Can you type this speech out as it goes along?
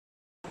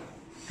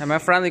And my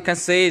friend, you can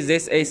see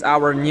this is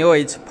our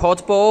newest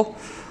portable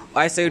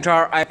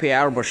SHR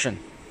IPL machine.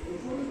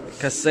 You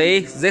can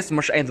see this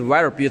machine is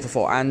very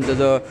beautiful and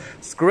the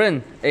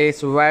screen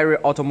is very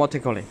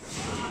automatically.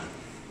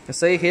 You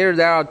see here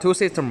there are two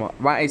systems,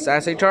 one is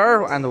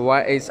SHR and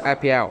one is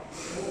IPL.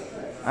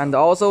 And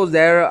also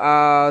there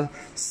are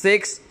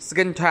 6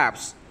 skin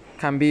types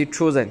can be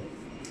chosen.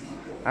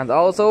 And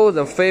also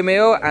the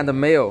female and the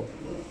male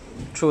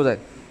chosen.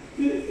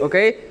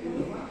 Okay,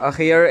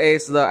 here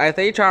is the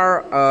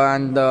SHR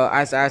and the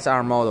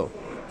SSR model.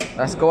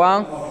 Let's go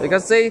on. You can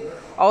see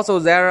also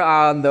there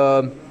are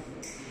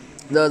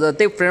the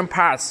different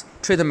parts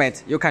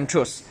treatment you can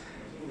choose.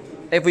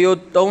 If you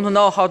don't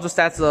know how to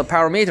set the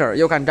parameter,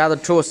 you can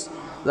just choose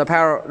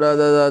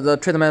the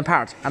treatment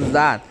part, and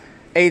then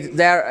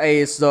there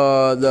is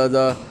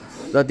the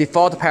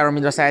default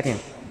parameter setting.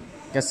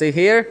 You can see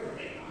here,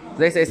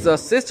 this is the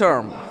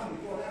system.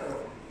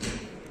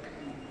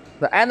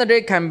 The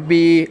energy can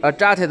be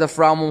adjusted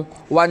from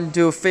 1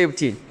 to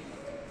 50.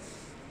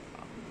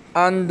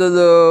 And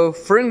the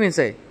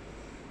frequency,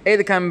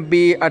 it can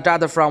be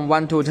adjusted from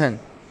 1 to 10.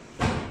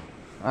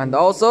 And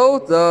also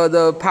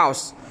the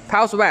pulse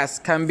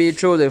width can be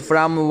chosen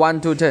from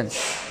 1 to 10. You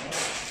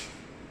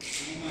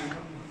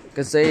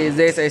can see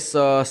this is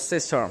a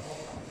system.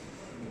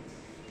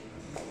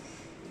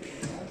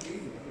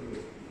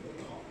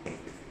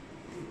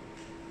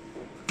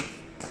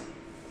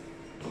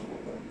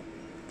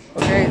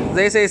 Okay,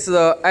 this is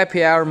the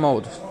IPL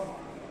mode.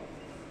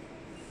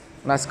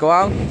 Let's go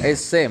on.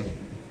 It's same.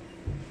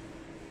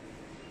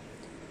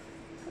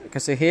 You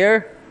can see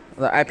here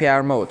the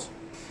IPL mode.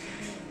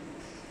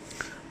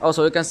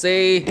 Also, you can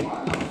see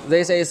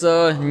this is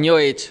a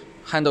newest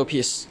handle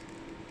piece.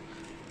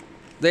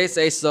 This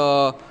is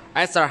a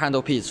SR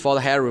handle piece for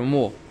the hair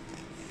removal.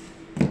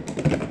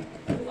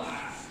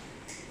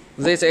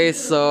 This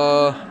is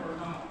a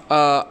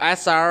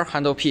SR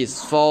handle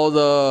piece for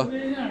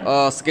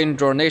the skin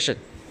donation.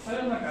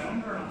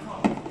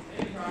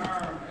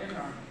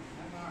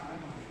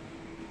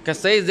 You can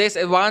see this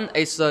one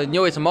is the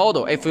newest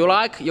model. If you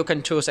like, you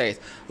can choose it.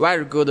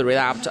 Very good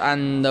result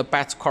and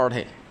best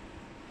quality.